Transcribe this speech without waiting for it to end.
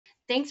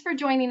Thanks for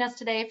joining us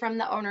today from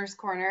the Owner's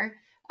Corner.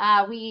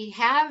 We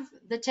have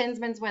the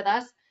Tinsmans with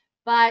us,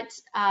 but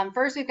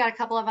first we've got a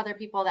couple of other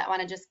people that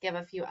want to just give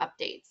a few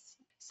updates.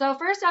 So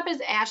first up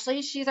is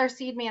Ashley. She's our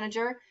seed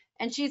manager,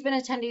 and she's been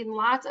attending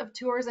lots of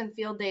tours and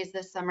field days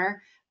this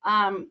summer,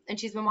 and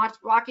she's been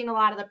walking a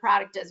lot of the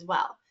product as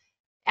well.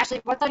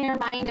 Ashley, what's on your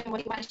mind and what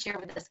do you want to share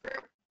with this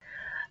group?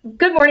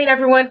 Good morning,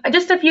 everyone.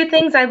 Just a few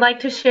things I'd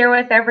like to share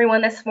with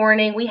everyone this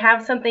morning. We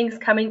have some things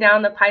coming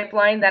down the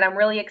pipeline that I'm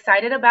really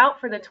excited about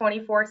for the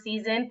 24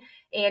 season,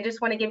 and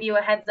just want to give you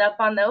a heads up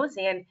on those.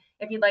 And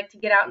if you'd like to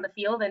get out in the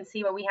field and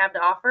see what we have to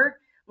offer,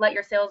 let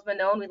your salesman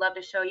know, and we'd love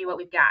to show you what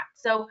we've got.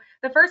 So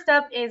the first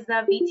up is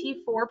the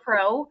VT4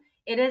 Pro.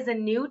 It is a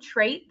new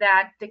trait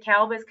that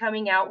DeKalb is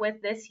coming out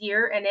with this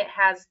year, and it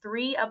has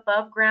 3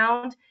 above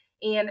ground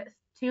and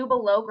 2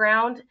 below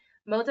ground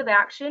modes of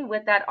action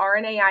with that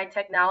RNAi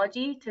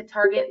technology to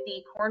target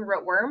the corn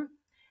rootworm.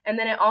 And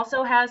then it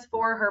also has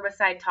 4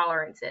 herbicide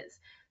tolerances.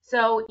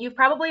 So you've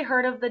probably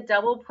heard of the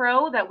Double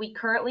Pro that we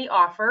currently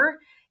offer.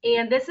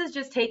 And this is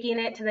just taking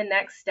it to the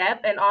next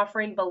step and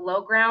offering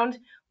below ground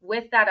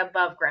with that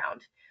above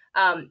ground.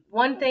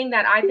 One thing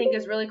that I think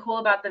is really cool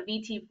about the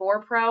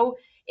VT4 Pro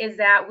is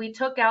that we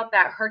took out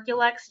that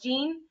Herculex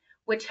gene,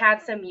 which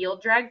had some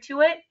yield drag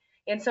to it.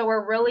 And so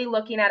we're really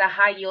looking at a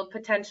high yield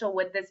potential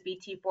with this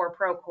VT4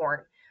 Pro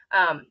corn.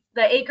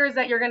 The acres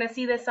that you're going to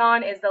see this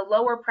on is the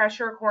lower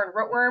pressure corn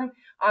rootworm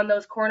on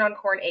those corn on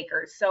corn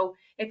acres. So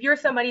if you're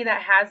somebody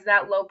that has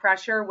that low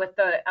pressure with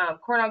the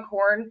corn on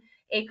corn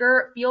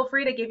acre, feel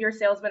free to give your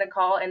salesman a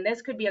call, and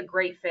this could be a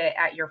great fit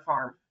at your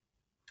farm.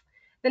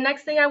 The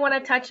next thing I want to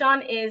touch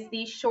on is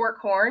the short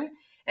corn.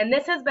 And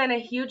this has been a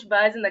huge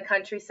buzz in the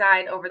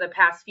countryside over the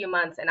past few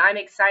months, and I'm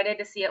excited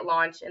to see it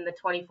launch in the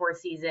 24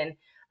 season.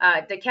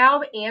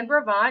 DeKalb and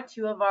Brevant,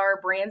 2 of our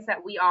brands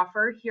that we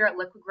offer here at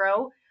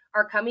Liqui-Grow,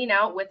 are coming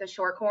out with a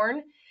short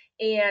corn.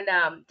 And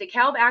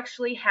DeKalb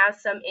actually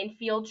has some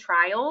infield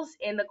trials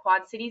in the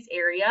Quad Cities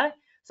area.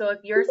 So if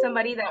you're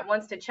somebody that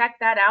wants to check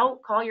that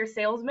out, call your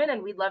salesman,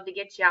 and we'd love to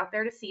get you out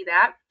there to see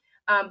that.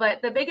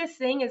 But the biggest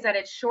thing is that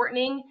it's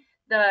shortening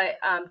the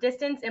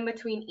distance in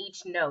between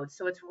each node.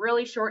 So it's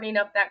really shortening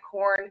up that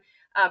corn,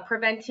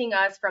 preventing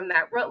us from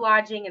that root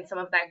lodging and some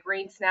of that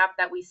green snap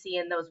that we see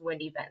in those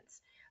wind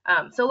events.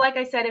 So like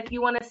I said, if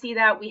you want to see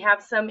that, we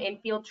have some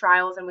infield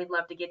trials, and we'd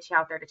love to get you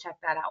out there to check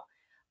that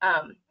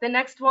out. The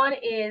next one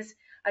is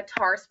a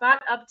tar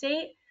spot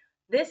update.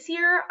 This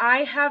year,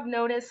 I have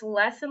noticed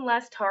less and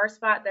less tar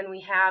spot than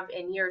we have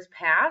in years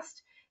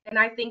past. And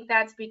I think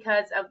that's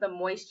because of the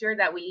moisture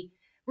that we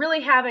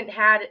really haven't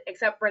had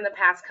except for in the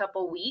past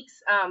couple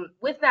weeks.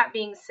 With that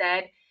being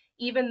said,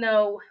 even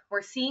though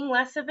we're seeing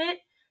less of it,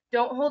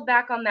 don't hold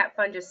back on that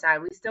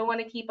fungicide. We still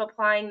want to keep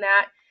applying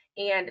that,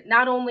 and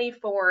not only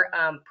for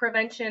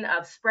prevention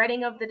of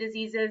spreading of the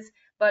diseases,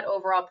 but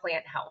overall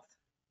plant health.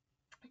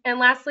 And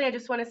lastly, I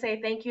just want to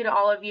say thank you to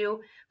all of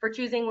you for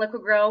choosing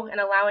Liqui-Grow and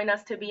allowing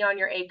us to be on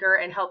your acre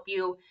and help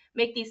you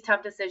make these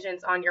tough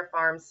decisions on your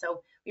farms.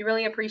 So we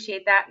really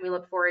appreciate that, and we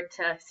look forward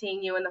to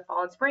seeing you in the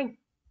fall and spring.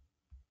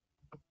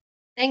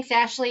 Thanks,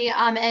 Ashley.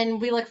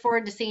 And we look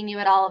forward to seeing you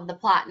at all of the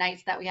plot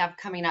nights that we have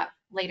coming up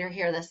later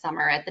here this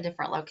summer at the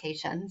different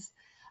locations.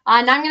 Now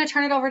I'm going to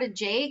turn it over to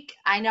Jake.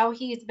 I know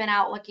he's been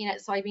out looking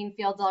at soybean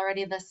fields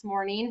already this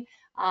morning.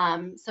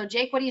 So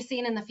Jake, what are you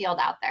seeing in the field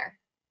out there?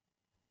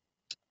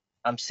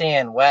 I'm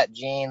seeing wet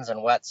jeans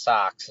and wet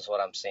socks is what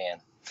I'm seeing.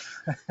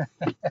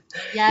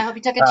 Yeah, I hope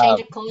you took a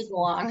change of clothes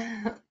along.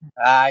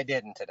 I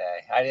didn't today.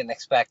 I didn't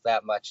expect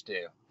that much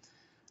dew.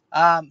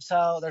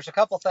 So there's a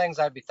couple things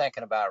I'd be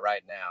thinking about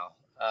right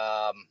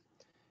now.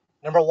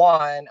 Number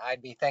one,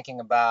 I'd be thinking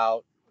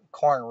about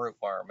corn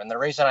rootworm. And the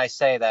reason I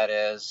say that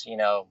is,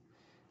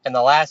 in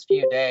the last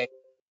few days,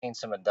 I've seen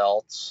some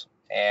adults,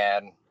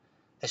 and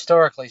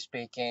historically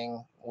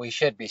speaking, we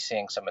should be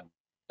seeing some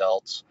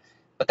adults.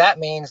 But that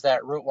means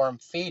that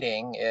rootworm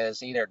feeding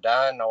is either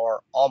done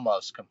or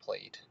almost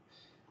complete.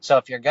 So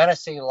if you're going to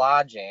see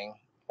lodging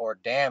or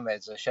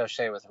damage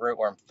associated with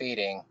rootworm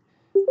feeding,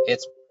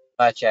 it's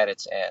much at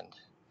its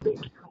end.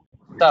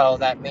 So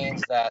that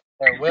means that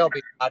there will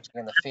be lodging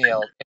in the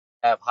field if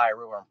you have high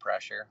rootworm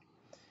pressure.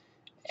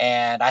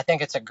 And I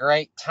think it's a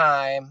great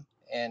time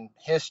in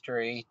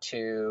history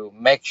to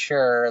make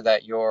sure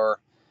that you're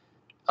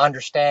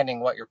understanding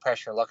what your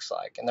pressure looks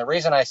like. And the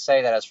reason I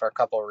say that is for a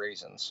couple of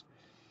reasons.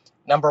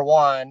 Number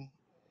one,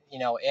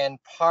 in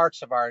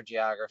parts of our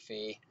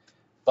geography,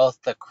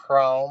 both the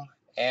Chrome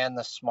and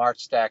the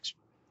SmartStax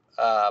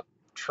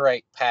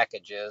trait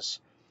packages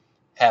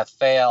have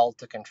failed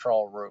to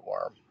control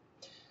rootworm.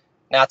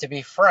 Now, to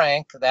be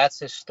frank, that's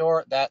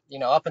historic. That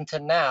up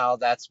until now,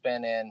 that's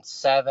been in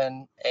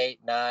 7, 8,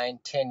 9,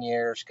 10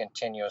 years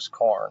continuous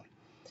corn,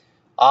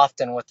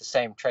 often with the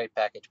same trait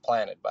package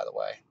planted, by the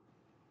way.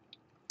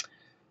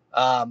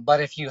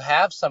 But if you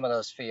have some of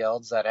those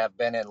fields that have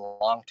been in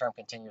long-term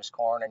continuous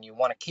corn and you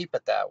want to keep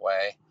it that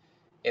way,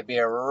 it'd be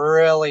a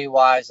really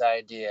wise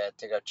idea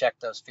to go check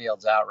those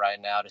fields out right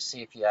now to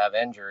see if you have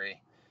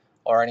injury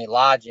or any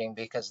lodging,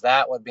 because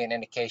that would be an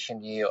indication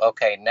to you,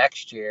 okay,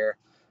 next year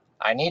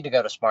I need to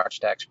go to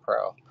SmartStax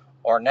Pro,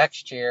 or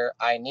next year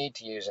I need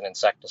to use an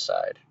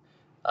insecticide,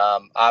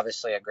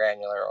 obviously a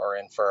granular or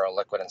in furrow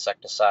liquid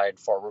insecticide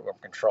for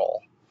rootworm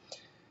control.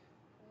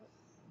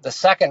 The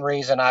second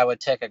reason I would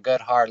take a good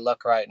hard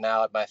look right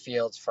now at my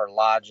fields for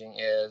lodging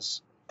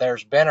is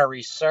there's been a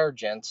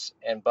resurgence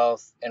in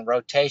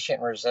rotation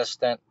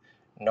resistant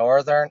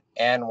northern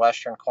and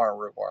western corn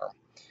rootworm.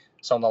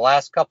 So in the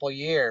last couple of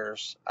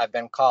years, I've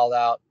been called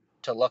out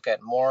to look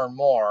at more and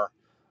more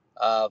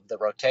of the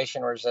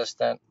rotation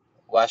resistant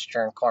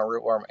western corn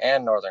rootworm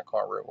and northern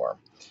corn rootworm.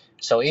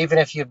 So even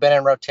if you've been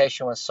in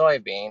rotation with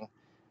soybean,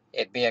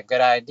 it'd be a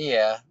good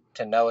idea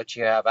to know what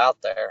you have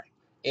out there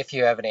if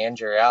you have any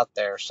injury out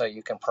there, so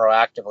you can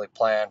proactively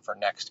plan for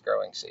next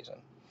growing season.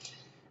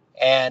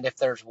 And if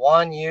there's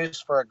one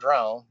use for a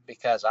drone,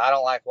 because I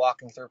don't like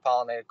walking through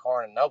pollinated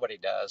corn and nobody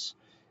does,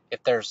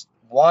 if there's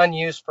one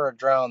use for a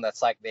drone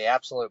that's like the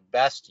absolute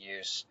best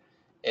use,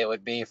 it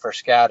would be for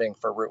scouting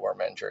for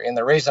rootworm injury. And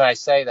the reason I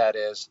say that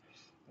is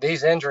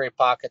these injury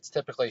pockets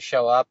typically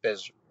show up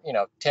as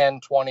 10,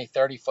 20,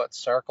 30-foot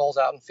circles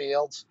out in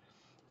fields,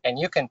 and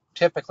you can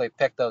typically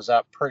pick those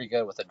up pretty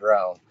good with a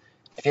drone.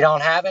 If you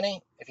don't have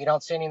any, if you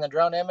don't see any in the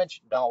drone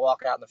image, don't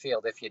walk out in the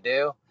field. If you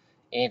do,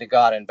 you need to go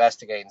out and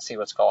investigate and see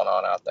what's going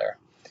on out there.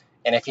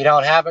 And if you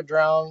don't have a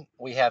drone,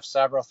 we have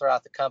several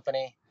throughout the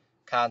company.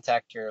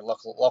 Contact your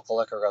local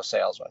Liqui-Grow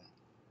salesman.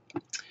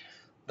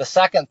 The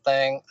second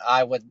thing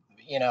I would,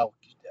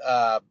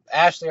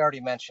 Ashley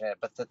already mentioned it,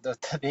 but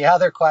the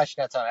other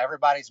question that's on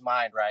everybody's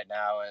mind right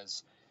now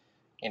is,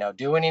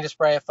 do we need to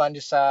spray a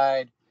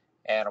fungicide,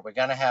 and are we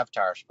going to have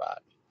tar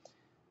spot?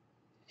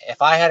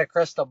 If I had a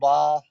crystal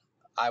ball,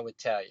 I would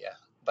tell you,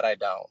 but I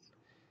don't.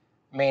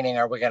 Meaning,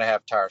 are we going to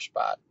have tar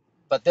spot?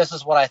 But this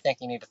is what I think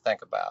you need to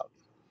think about.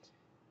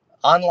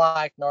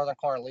 Unlike northern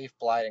corn leaf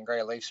blight and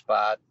gray leaf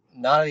spot,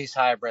 none of these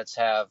hybrids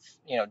have,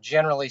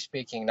 generally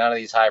speaking, none of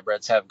these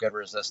hybrids have good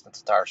resistance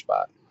to tar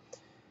spot.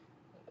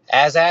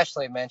 As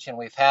Ashley mentioned,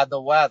 we've had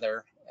the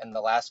weather in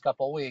the last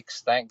couple of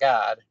weeks, thank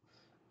God,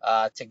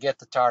 to get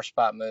the tar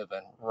spot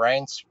moving.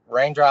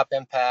 Raindrop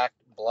impact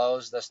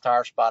blows this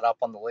tar spot up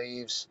on the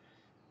leaves,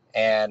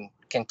 and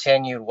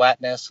continued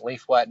wetness,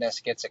 leaf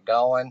wetness, gets it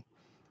going.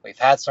 We've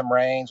had some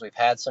rains, we've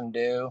had some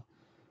dew.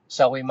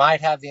 So we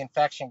might have the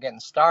infection getting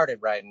started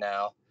right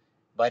now,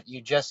 but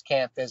you just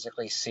can't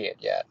physically see it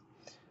yet.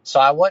 So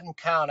I wouldn't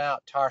count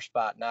out tar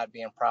spot not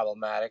being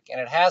problematic,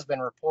 and it has been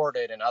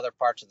reported in other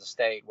parts of the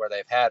state where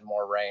they've had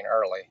more rain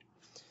early.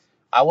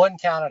 I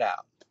wouldn't count it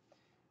out.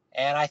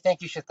 And I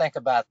think you should think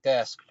about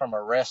this from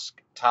a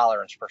risk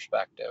tolerance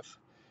perspective.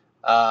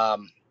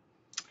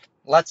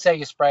 Let's say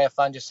you spray a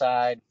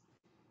fungicide,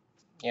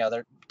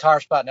 the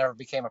tar spot never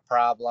became a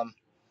problem.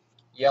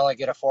 You only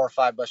get a 4 or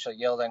 5 bushel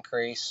yield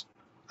increase.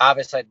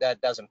 Obviously,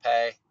 that doesn't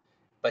pay,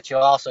 but you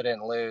also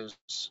didn't lose,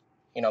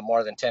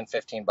 more than 10,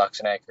 15 bucks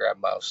an acre at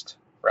most,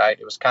 right?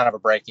 It was kind of a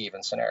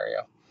break-even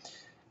scenario.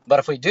 But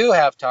if we do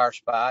have tar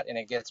spot and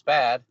it gets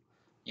bad,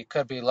 you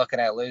could be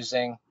looking at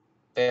losing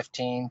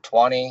 15,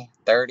 20,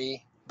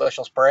 30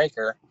 bushels per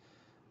acre.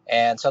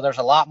 And so there's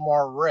a lot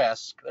more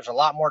risk. There's a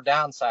lot more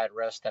downside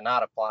risk to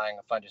not applying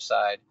a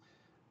fungicide.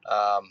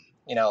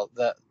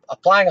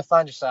 Applying a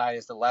fungicide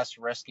is the less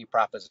risky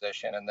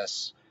proposition in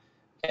this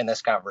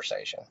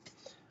conversation.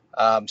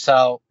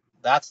 So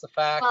that's the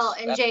facts. Well,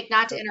 and Jake,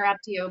 not to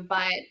interrupt you,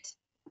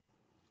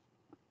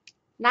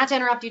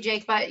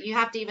 Jake, but you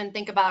have to even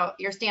think about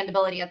your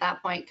standability at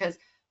that point, because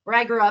where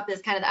I grew up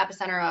is kind of the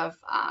epicenter of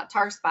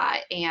tar spot,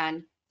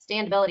 and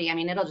standability, I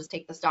mean, it'll just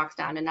take the stalks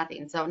down to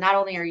nothing. So not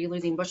only are you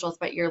losing bushels,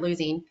 but you're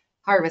losing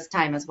harvest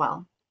time as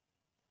well.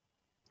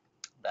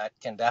 That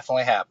can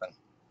definitely happen.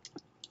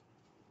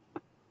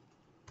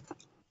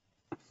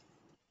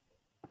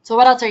 So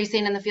what else are you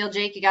seeing in the field,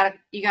 Jake? You got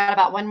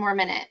about 1 more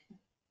minute.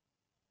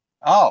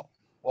 Oh,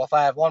 well, if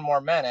I have 1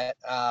 more minute,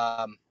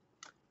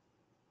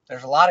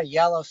 there's a lot of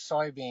yellow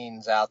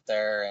soybeans out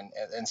there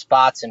and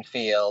spots in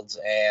fields,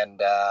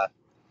 and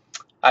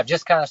I've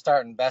just kind of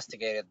started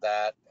investigated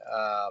that.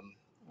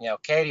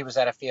 Katie was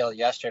at a field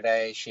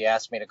yesterday. She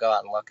asked me to go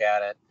out and look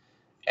at it,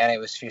 and it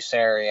was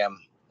Fusarium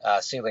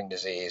seedling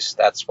disease.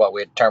 That's what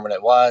we determined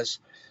it was.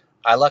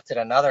 I looked at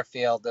another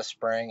field this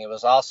spring. It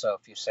was also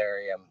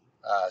Fusarium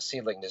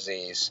seedling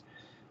disease.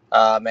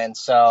 And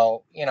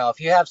so, if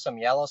you have some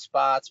yellow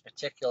spots,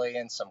 particularly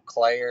in some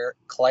clayier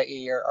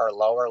or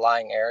lower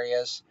lying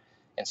areas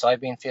in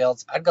soybean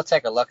fields, I'd go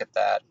take a look at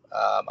that.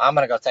 I'm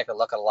going to go take a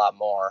look at a lot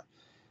more.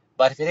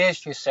 But if it is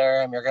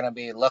Fusarium, you're going to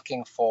be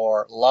looking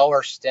for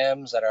lower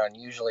stems that are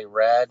unusually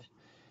red,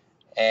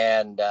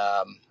 and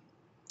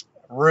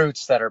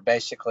roots that are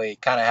basically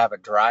kind of have a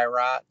dry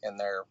rot and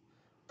they're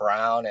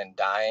brown and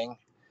dying.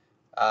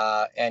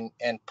 And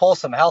pull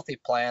some healthy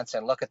plants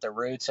and look at the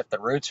roots. If the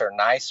roots are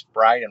nice,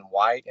 bright and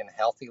white and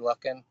healthy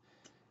looking,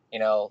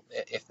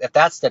 if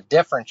that's the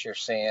difference you're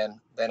seeing,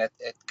 then it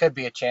could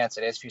be a chance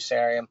it is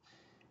Fusarium.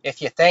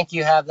 If you think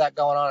you have that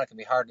going on, it can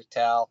be hard to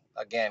tell.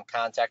 Again,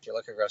 contact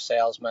your Liqui-Grow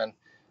salesman.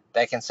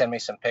 They can send me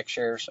some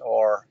pictures,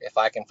 or if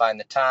I can find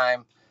the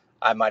time,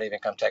 I might even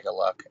come take a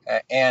look.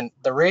 And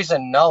the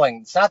reason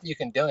knowing, it's not that you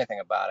can do anything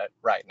about it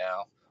right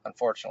now,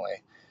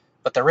 unfortunately,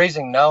 but the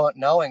reason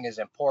knowing is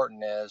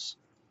important is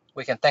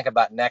we can think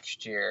about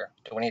next year.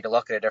 Do we need to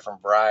look at a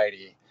different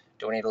variety?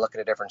 Do we need to look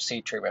at a different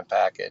seed treatment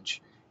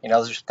package? You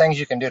know, there's things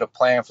you can do to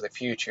plan for the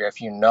future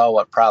if you know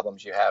what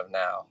problems you have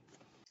now.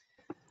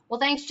 Well,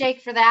 thanks,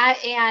 Jake, for that.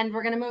 And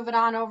we're going to move it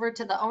on over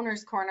to the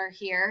owner's corner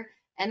here.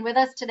 And with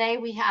us today,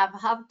 we have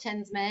Hov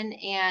Tinsman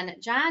and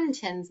John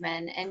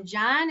Tinsman. And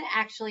John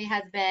actually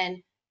has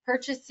been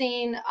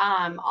purchasing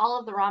all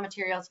of the raw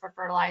materials for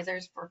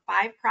fertilizers for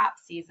 5 crop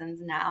seasons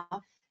now.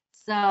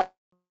 So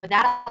with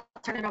that,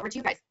 I'll turn it over to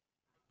you guys.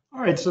 All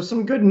right, so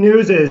some good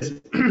news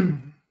is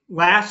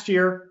last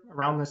year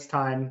around this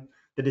time,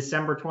 the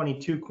December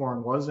 22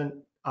 corn wasn't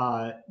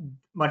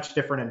much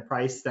different in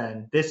price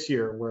than this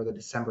year where the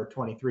December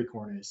 23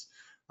 corn is.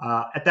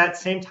 At that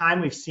same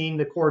time, we've seen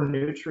the corn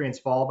nutrients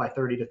fall by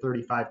 30 to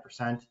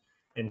 35%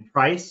 in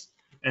price.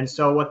 And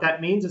so what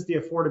that means is the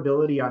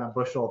affordability on a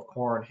bushel of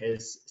corn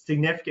has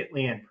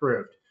significantly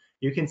improved.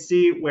 You can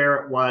see where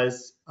it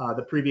was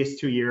the previous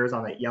 2 years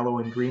on that yellow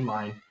and green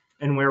line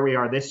and where we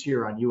are this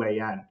year on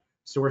UAN.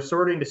 So we're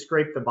starting to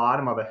scrape the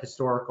bottom of a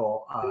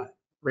historical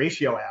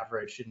ratio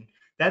average, and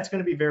that's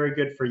going to be very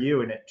good for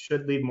you, and it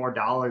should leave more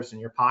dollars in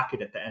your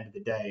pocket at the end of the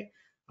day.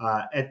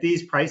 At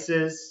these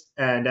prices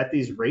and at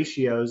these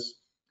ratios,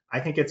 I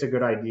think it's a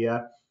good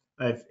idea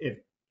if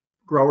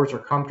growers are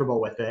comfortable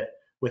with it,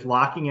 with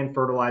locking in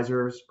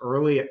fertilizers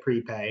early at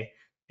prepay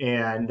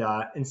and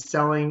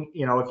selling.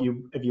 You know, if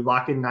you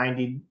lock in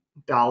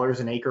 $90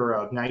 an acre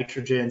of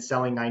nitrogen,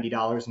 selling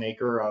 $90 an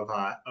acre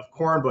of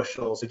corn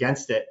bushels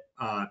against it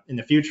in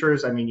the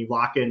futures. I mean, you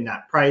lock in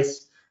that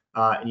price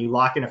and you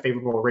lock in a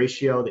favorable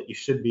ratio that you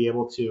should be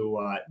able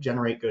to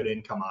generate good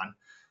income on.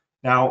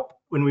 Now,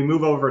 when we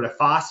move over to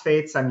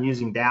phosphates, I'm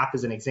using DAP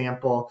as an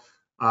example.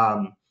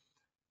 When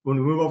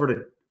we move over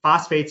to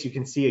phosphates, you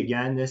can see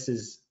again, this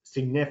is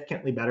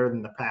significantly better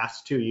than the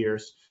past 2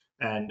 years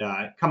and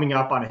coming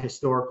up on a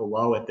historical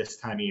low at this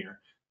time of year.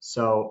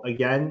 So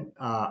again,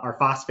 our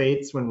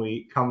phosphates, when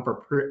we come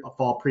for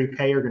fall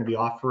prepay, are going to be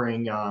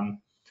offering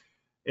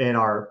in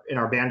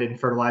our banded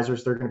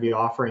fertilizers, they're going to be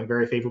offering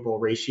very favorable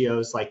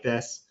ratios like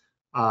this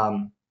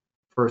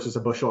versus a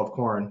bushel of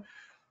corn.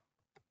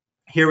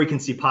 Here we can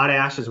see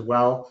potash as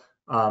well.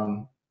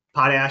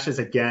 Potash is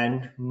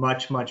again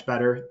much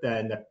better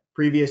than the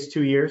previous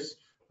 2 years.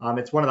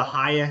 It's one of the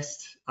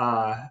highest.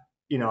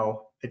 You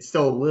know, it's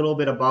still a little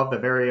bit above the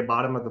very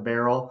bottom of the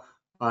barrel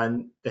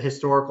on the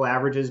historical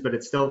averages, but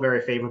it's still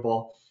very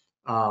favorable.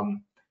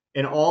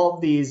 In all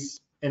of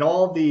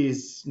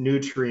these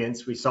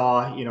nutrients, we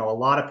saw, you know, a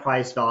lot of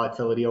price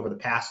volatility over the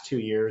past 2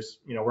 years.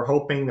 You know, we're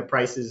hoping the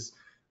prices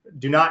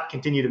do not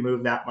continue to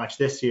move that much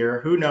this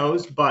year. Who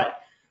knows? But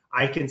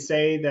I can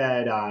say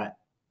that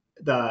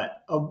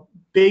a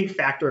big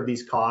factor of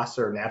these costs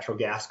are natural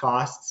gas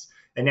costs.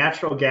 And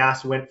natural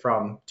gas went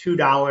from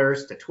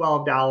 $2 to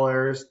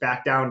 $12,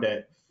 back down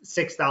to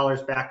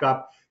 $6, back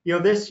up. You know,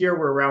 this year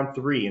we're around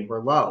 3 and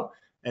we're low.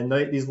 And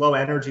these low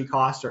energy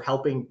costs are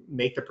helping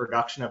make the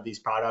production of these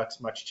products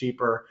much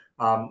cheaper.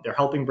 They're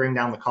helping bring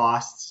down the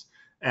costs.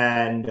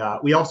 And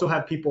we also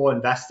have people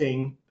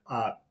investing,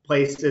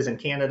 places in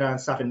Canada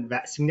and stuff,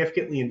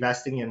 significantly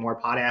investing in more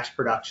potash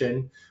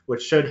production,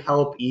 which should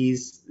help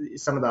ease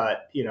some of the,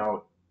 you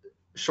know,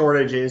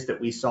 shortages that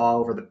we saw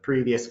over the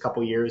previous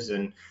couple years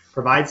and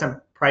provide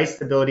some price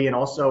stability and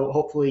also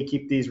hopefully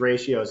keep these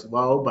ratios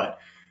low. But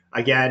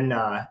again,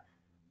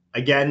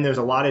 there's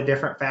a lot of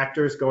different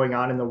factors going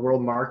on in the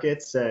world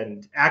markets,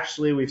 and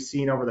actually we've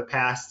seen over the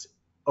past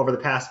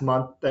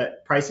month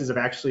that prices have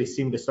actually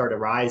seemed to start to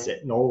rise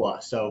at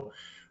NOLA. So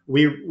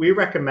we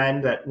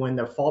recommend that when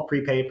the fall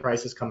prepay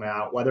prices come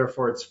out, whether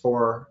it's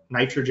for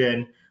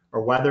nitrogen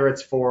or whether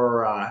it's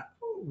for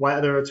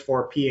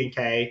P and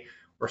K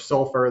or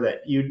sulfur,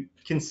 that you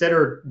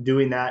consider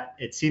doing that.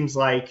 It seems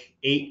like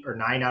 8 or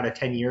 9 out of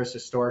 10 years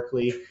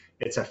historically,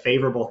 it's a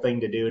favorable thing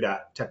to do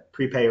to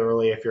prepay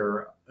early if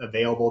you're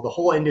available. The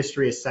whole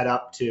industry is set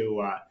up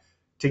to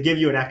give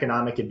you an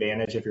economic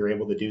advantage if you're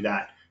able to do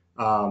that.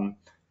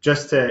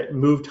 Just to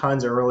move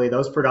tons early,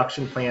 those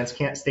production plants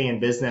can't stay in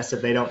business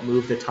if they don't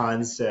move the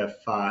tons.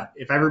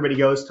 If everybody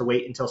goes to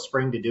wait until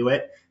spring to do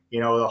it,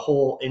 you know, the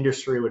whole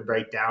industry would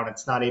break down.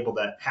 It's not able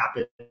to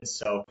happen.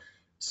 So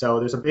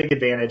there's a big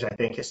advantage, I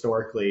think,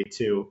 historically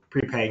to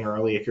prepaying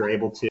early if you're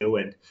able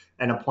to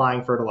and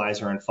applying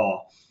fertilizer in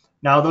fall.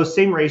 Now, those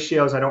same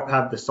ratios, I don't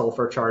have the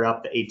sulfur chart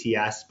up, the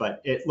ATS,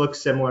 but it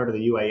looks similar to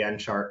the UAN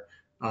chart.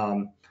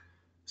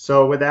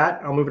 So with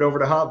that, I'll move it over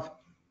to Hov.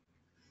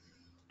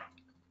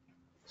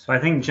 So I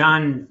think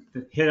John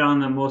hit on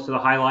most of the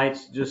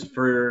highlights just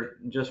for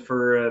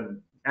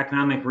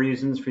economic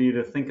reasons for you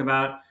to think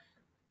about.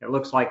 It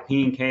looks like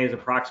P&K is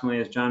approximately,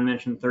 as John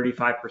mentioned,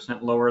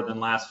 35% lower than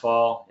last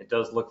fall. It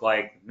does look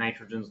like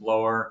nitrogen's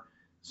lower.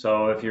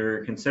 So if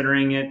you're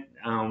considering it,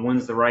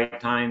 when's the right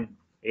time?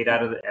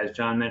 As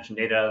John mentioned,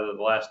 8 out of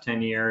the last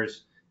 10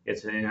 years,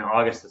 it's in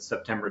August to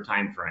September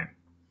timeframe.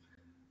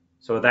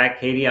 So with that,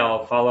 Katie,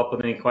 I'll follow up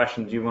with any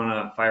questions you want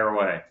to fire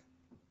away.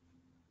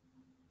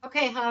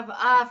 Okay, Hov.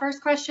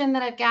 First question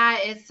that I've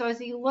got is, so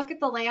as you look at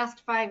the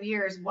last 5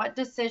 years, what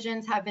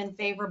decisions have been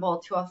favorable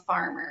to a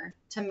farmer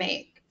to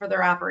make for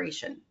their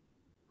operation?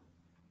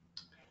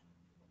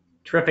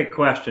 Terrific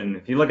question.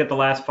 If you look at the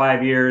last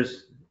 5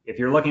 years, if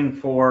you're looking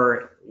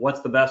for what's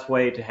the best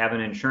way to have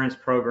an insurance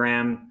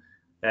program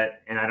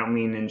that, and I don't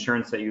mean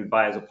insurance that you would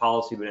buy as a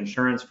policy, but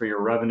insurance for your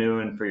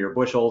revenue and for your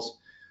bushels,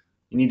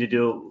 you need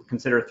to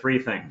consider 3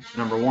 things.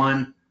 Number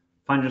 1,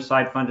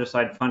 fungicide,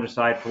 fungicide,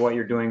 fungicide for what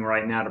you're doing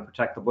right now to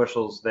protect the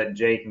bushels that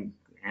Jake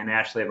and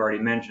Ashley have already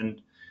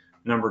mentioned.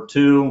 Number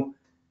 2,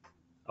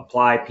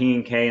 apply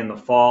P&K in the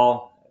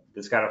fall.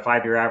 It's got a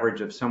 5-year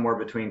average of somewhere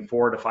between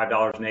 $4 to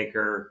 $5 an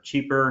acre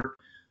cheaper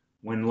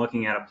when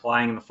looking at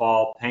applying in the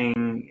fall,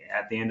 paying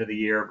at the end of the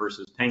year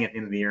versus paying at the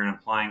end of the year and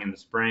applying in the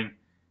spring.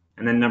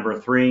 And then number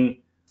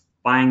 3,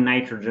 buying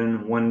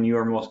nitrogen when you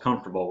are most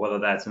comfortable, whether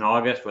that's in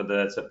August, whether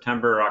that's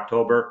September or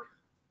October.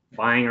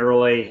 Buying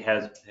early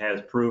has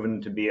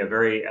proven to be a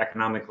very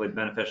economically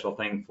beneficial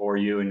thing for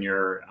you and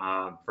your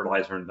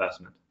fertilizer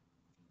investment.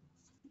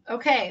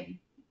 Okay,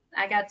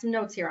 I got some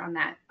notes here on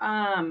that.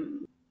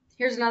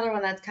 Here's another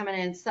one that's coming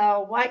in.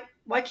 So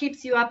what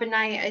keeps you up at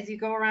night as you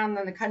go around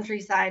the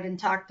countryside and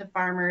talk to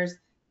farmers?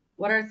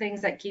 What are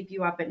things that keep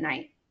you up at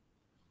night?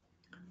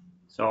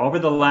 So over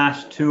the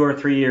last 2 or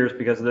 3 years,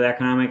 because of the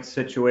economic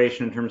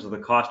situation in terms of the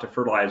cost of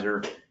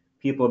fertilizer,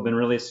 people have been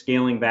really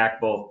scaling back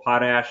both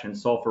potash and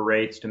sulfur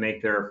rates to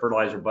make their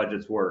fertilizer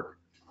budgets work.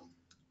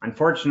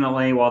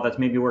 Unfortunately, while that's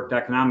maybe worked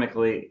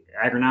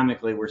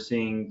agronomically, we're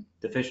seeing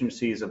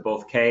deficiencies of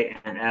both K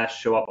and S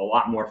show up a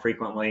lot more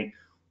frequently,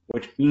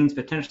 which means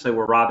potentially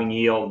we're robbing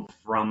yield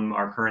from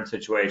our current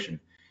situation.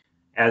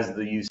 As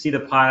you see the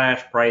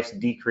potash price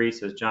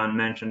decrease, as John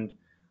mentioned,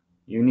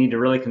 you need to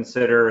really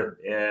consider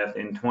if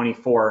in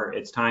 24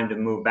 it's time to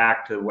move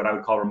back to what I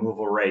would call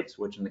removal rates,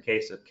 which in the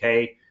case of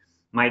K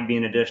might be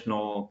an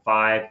additional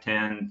 5,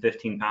 10,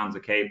 15 pounds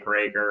of K per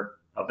acre,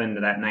 up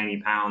into that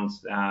 90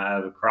 pounds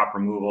of crop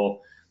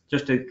removal,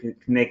 just to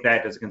make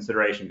that as a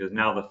consideration, because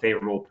now the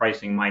favorable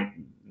pricing might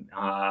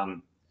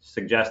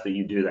suggest that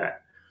you do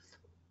that.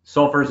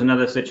 Sulfur is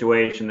another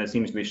situation that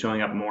seems to be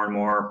showing up more and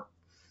more.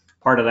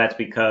 Part of that's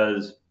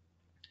because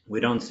we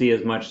don't see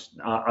as much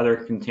other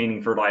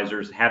containing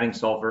fertilizers having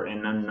sulfur.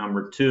 And then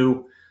number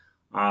 2,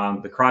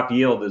 the crop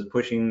yield is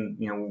pushing,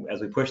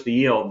 as we push the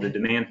yield, the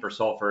demand for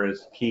sulfur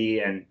is key,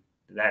 and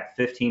that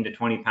 15 to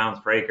 20 pounds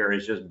per acre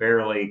is just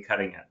barely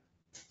cutting it.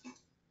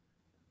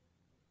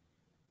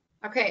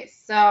 Okay,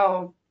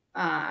 so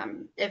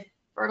if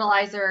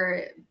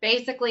fertilizer,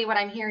 basically what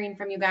I'm hearing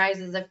from you guys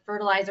is if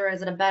fertilizer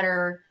is at a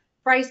better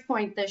price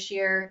point this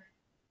year,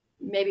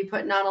 maybe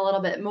putting on a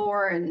little bit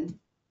more and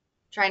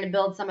trying to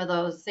build some of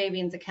those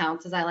savings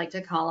accounts, as I like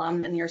to call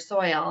them, in your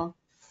soil,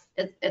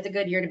 it's a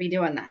good year to be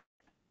doing that.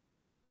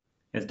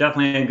 It's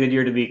definitely a good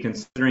year to be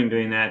considering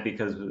doing that,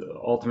 because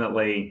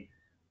ultimately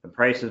the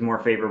price is more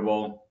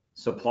favorable,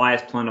 supply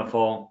is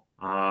plentiful,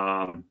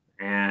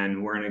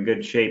 and we're in a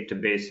good shape to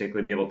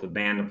basically be able to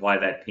band apply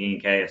that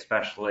P&K,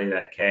 especially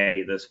that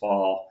K this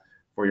fall,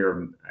 for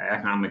your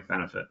economic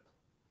benefit.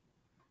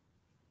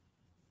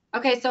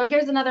 Okay, so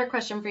here's another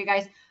question for you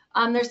guys.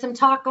 There's some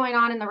talk going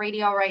on in the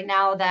radio right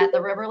now that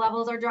the river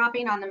levels are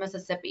dropping on the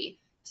Mississippi.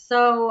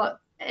 So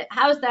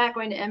how is that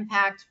going to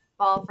impact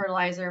fall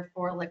fertilizer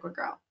for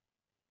Liqui-Grow?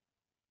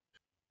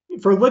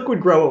 For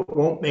Liqui-Grow, it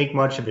won't make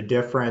much of a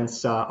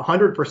difference.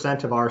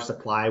 100% of our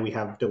supply we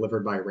have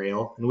delivered by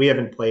rail, and we have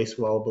in place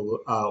well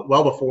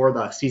before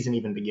the season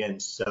even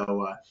begins.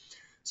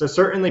 So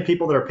certainly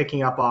people that are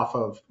picking up off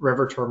of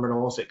river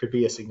terminals, it could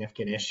be a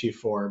significant issue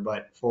for,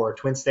 but for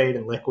Twin State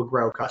and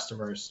Liqui-Grow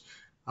customers,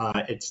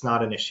 it's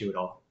not an issue at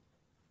all.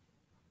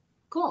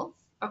 Cool.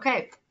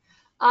 Okay.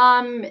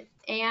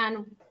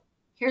 And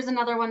here's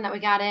another one that we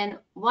got in.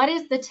 What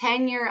is the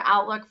 10-year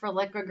outlook for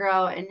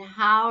Liqui-Grow, and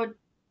how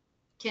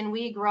can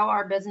we grow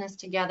our business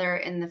together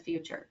in the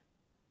future?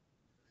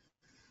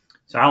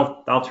 So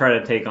I'll try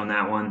to take on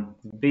that one.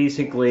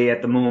 Basically,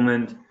 at the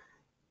moment,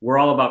 we're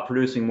all about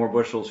producing more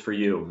bushels for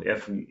you.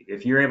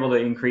 If you're able to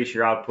increase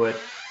your output,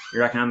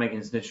 your economic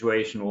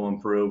situation will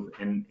improve,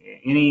 and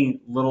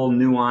any little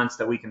nuance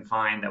that we can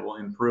find that will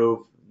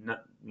improve,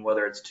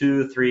 whether it's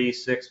 2, 3,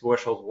 6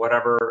 bushels,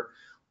 whatever,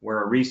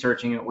 we're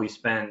researching it. We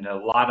spend a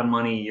lot of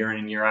money year in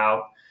and year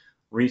out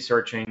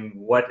researching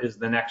what is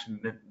the next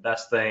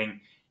best thing.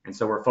 And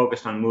so we're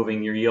focused on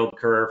moving your yield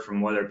curve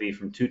from whether it be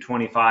from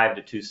 225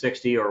 to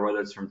 260 or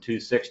whether it's from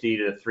 260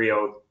 to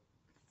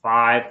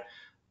 305.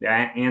 The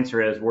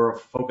answer is we're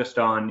focused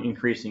on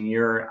increasing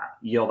your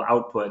yield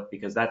output,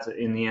 because that's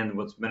in the end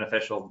what's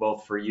beneficial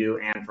both for you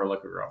and for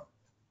Liqui-Grow.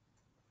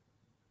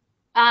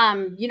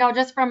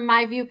 Just from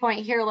my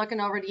viewpoint here, looking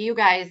over to you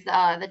guys,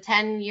 the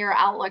 10-year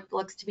outlook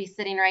looks to be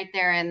sitting right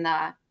there in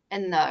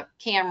the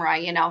camera.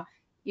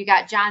 You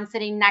got John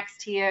sitting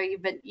next to you.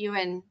 You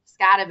and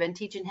Scott have been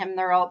teaching him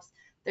the ropes.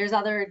 There's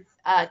other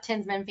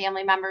Tinsman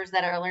family members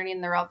that are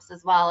learning the ropes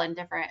as well in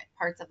different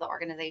parts of the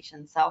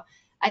organization. So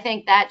I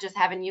think that just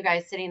having you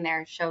guys sitting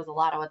there shows a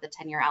lot of what the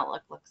 10-year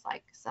outlook looks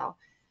like. So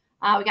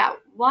we got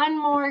one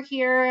more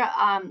here.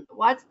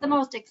 What's the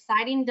most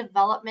exciting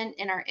development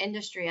in our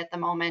industry at the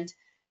moment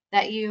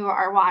that you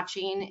are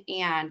watching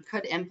and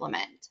could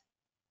implement?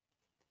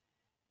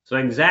 So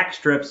exact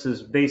strips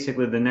is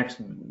basically the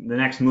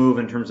next move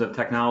in terms of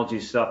technology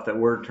stuff that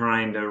we're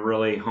trying to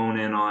really hone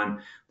in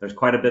on. There's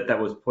quite a bit that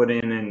was put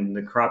in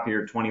the crop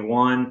year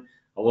 21,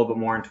 a little bit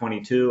more in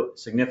 22,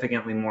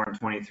 significantly more in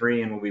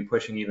 23, and we'll be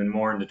pushing even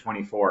more into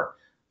 24.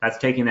 That's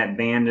taking that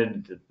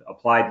banded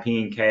applied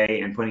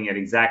P&K and putting it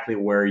exactly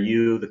where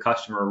you, the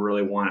customer,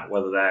 really want it,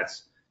 whether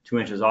that's 2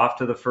 inches off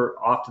to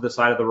the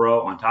side of the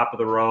row, on top of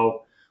the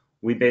row.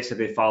 We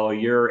basically follow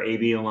your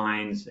AB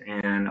lines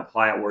and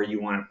apply it where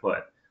you want it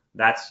put.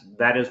 That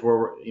is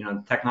where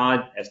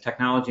as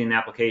technology and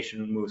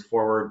application moves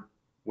forward,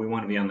 we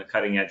want to be on the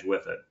cutting edge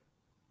with it.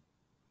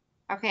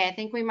 Okay, I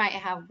think we might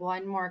have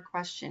one more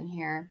question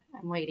here.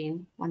 I'm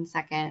waiting 1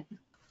 second.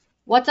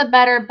 What's a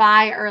better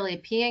buy early,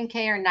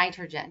 P&K or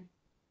nitrogen?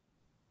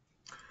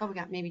 Oh, we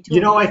got maybe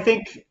two. I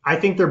think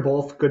they're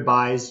both good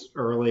buys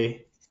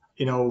early.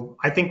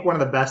 I think one of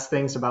the best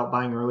things about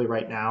buying early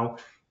right now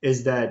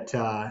is that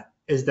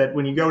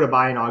when you go to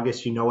buy in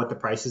August, you know what the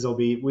prices will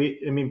be.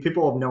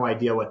 People have no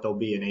idea what they'll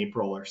be in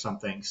April or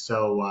something.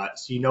 So that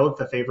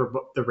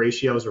the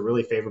ratios are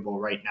really favorable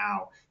right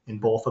now in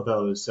both of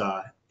those,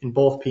 in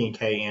both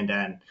P&K and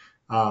N.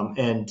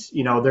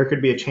 There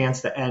could be a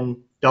chance that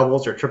N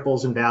doubles or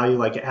triples in value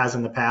like it has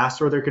in the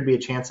past, or there could be a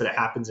chance that it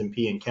happens in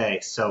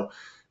P&K. So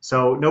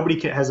nobody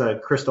has a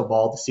crystal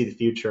ball to see the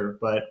future,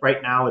 but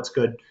right now it's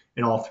good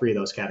in all three of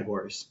those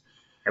categories.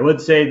 I would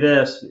say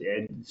this,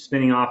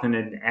 spinning off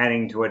and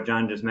adding to what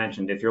John just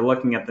mentioned, if you're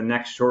looking at the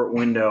next short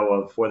window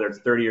of whether it's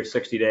 30 or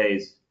 60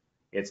 days,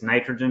 it's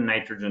nitrogen,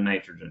 nitrogen,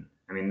 nitrogen.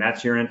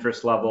 That's your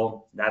interest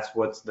level. That's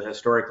what's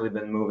historically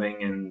been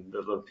moving in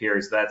the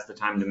periods. That's the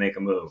time to make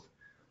a move.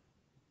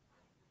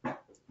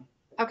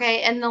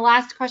 Okay, and the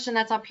last question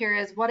that's up here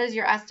is, what is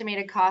your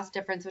estimated cost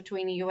difference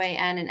between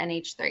UAN and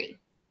NH3?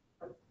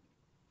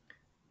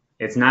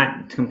 It's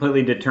not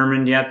completely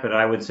determined yet, but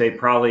I would say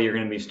probably you're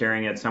going to be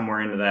staring at somewhere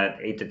into that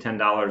 $8 to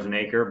 $10 an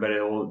acre, but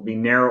it will be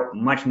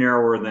much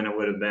narrower than it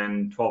would have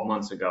been 12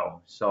 months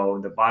ago. So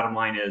the bottom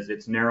line is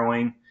it's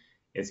narrowing,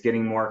 it's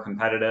getting more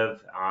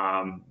competitive,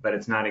 but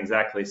it's not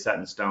exactly set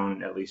in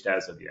stone, at least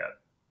as of yet.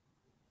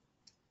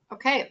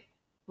 Okay,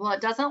 well,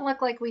 it doesn't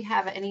look like we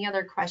have any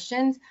other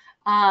questions.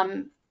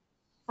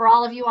 For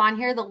all of you on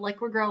here, the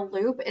Liqui-Grow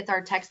Loop, it's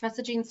our text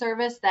messaging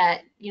service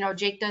that,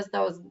 Jake does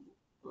those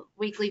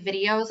weekly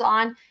videos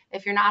on.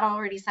 If you're not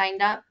already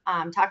signed up,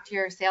 talk to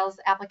your sales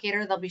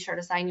applicator. They'll be sure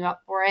to sign you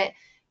up for it.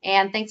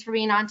 And thanks for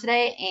being on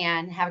today,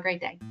 and have a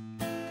great day.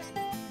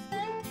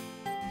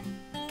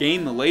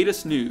 Gain the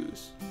latest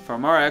news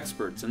from our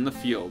experts in the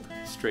field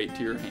straight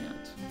to your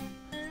hands.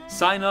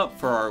 Sign up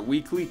for our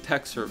weekly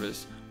tech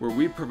service where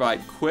we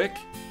provide quick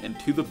and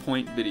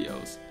to-the-point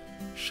videos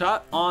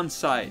shot on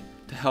site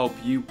to help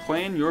you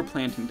plan your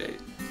planting date,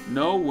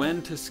 know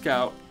when to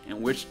scout and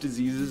which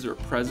diseases are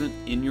present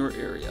in your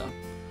area,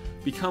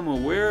 become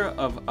aware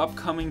of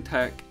upcoming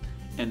tech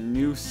and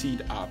new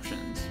seed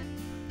options,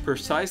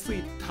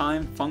 precisely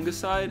timed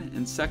fungicide,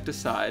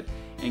 insecticide,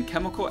 and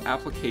chemical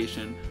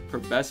application for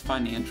best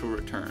financial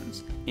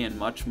returns, and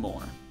much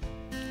more.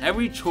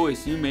 Every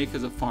choice you make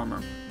as a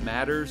farmer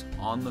matters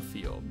on the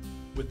field.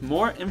 With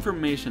more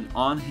information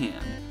on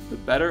hand, the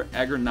better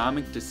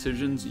agronomic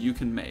decisions you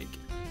can make,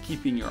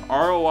 keeping your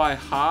ROI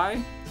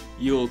high,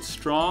 yield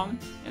strong,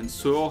 and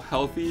soil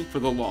healthy for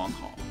the long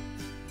haul.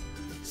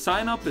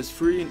 Sign up is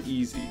free and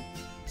easy.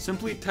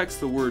 Simply text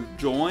the word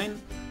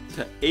JOIN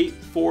to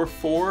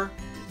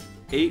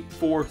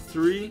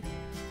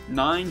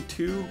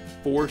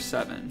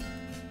 844-843-9247.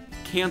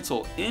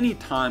 Cancel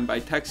anytime by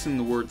texting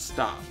the word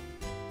STOP.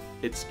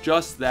 It's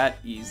just that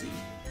easy.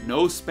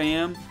 No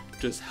spam,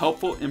 just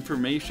helpful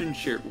information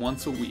shared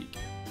once a week.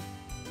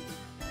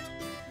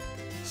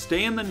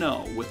 Stay in the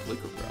know with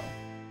Liqui-Grow.